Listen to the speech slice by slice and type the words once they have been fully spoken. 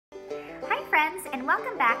friends, and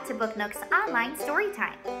welcome back to Book Nook's online story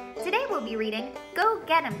time. Today we'll be reading Go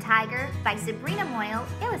Get 'Em, Tiger by Sabrina Moyle,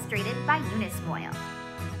 illustrated by Eunice Moyle.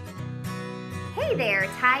 Hey there,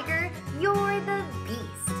 Tiger, you're the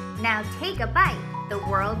beast. Now take a bite, the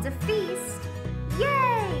world's a feast.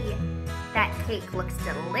 Yay! That cake looks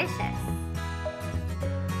delicious.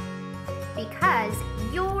 Because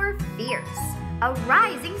you're fierce, a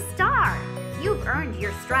rising star. You've earned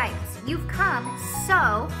your stripes, you've come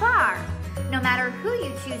so far. No matter who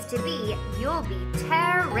you choose to be, you'll be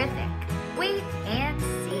terrific. Wait and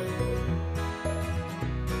see.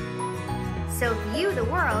 So view the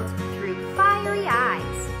world through fiery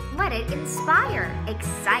eyes. Let it inspire,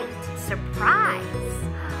 excite, surprise.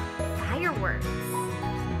 Fireworks.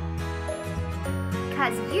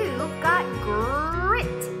 'Cause you've got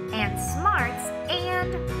grit and smarts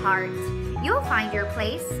and heart. You'll find your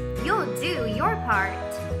place, you'll do your part.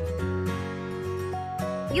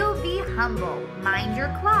 You'll be humble, mind your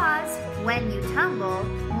claws. When you tumble,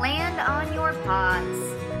 land on your paws.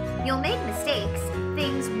 You'll make mistakes,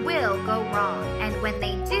 things will go wrong. And when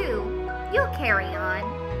they do, you'll carry on.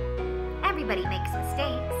 Everybody makes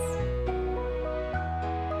mistakes.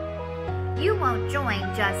 You won't join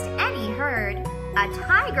just any herd. A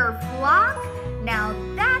tiger flock? Now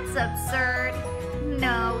that's absurd.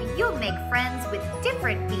 No, you'll make friends with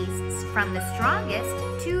different beasts, from the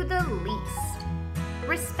strongest to the least.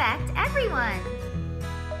 Respect everyone.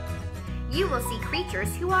 You will see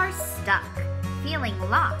creatures who are stuck, feeling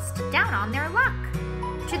lost, down on their luck.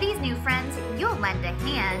 To these new friends, you'll lend a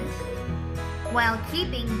hand, while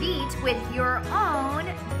keeping beat with your own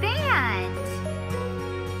band.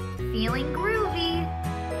 Feeling groovy?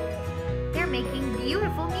 They're making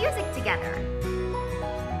beautiful music together.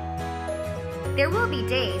 There will be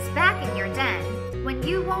days back in your den when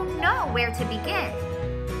you won't know where to begin.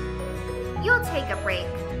 You'll take a break,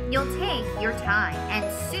 you'll take your time, and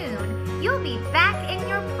soon you'll be back in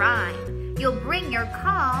your prime. You'll bring your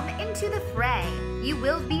calm into the fray. You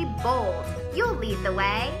will be bold, you'll lead the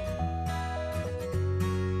way.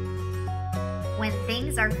 When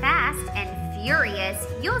things are fast and furious,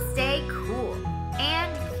 you'll stay cool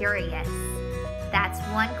and curious. That's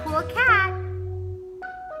one cool cat.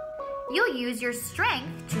 You'll use your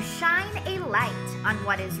strength to shine a light on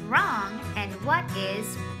what is wrong and what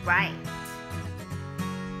is right.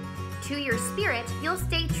 To your spirit, you'll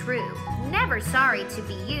stay true, never sorry to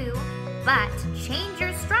be you, but change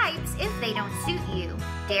your stripes if they don't suit you.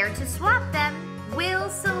 Dare to swap them, we'll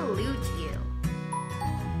salute you.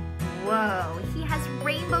 Whoa, he has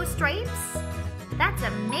rainbow stripes? That's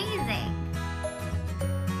amazing.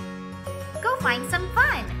 Go find some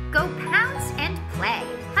fun, go pounce and play.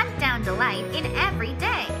 Hunt down delight in every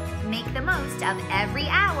day. Make the most of every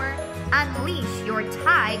hour. Unleash your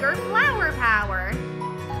tiger flower power.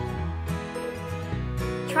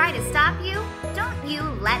 Try to stop you? Don't you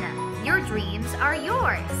let 'em. Your dreams are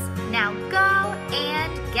yours. Now go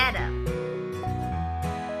and get 'em.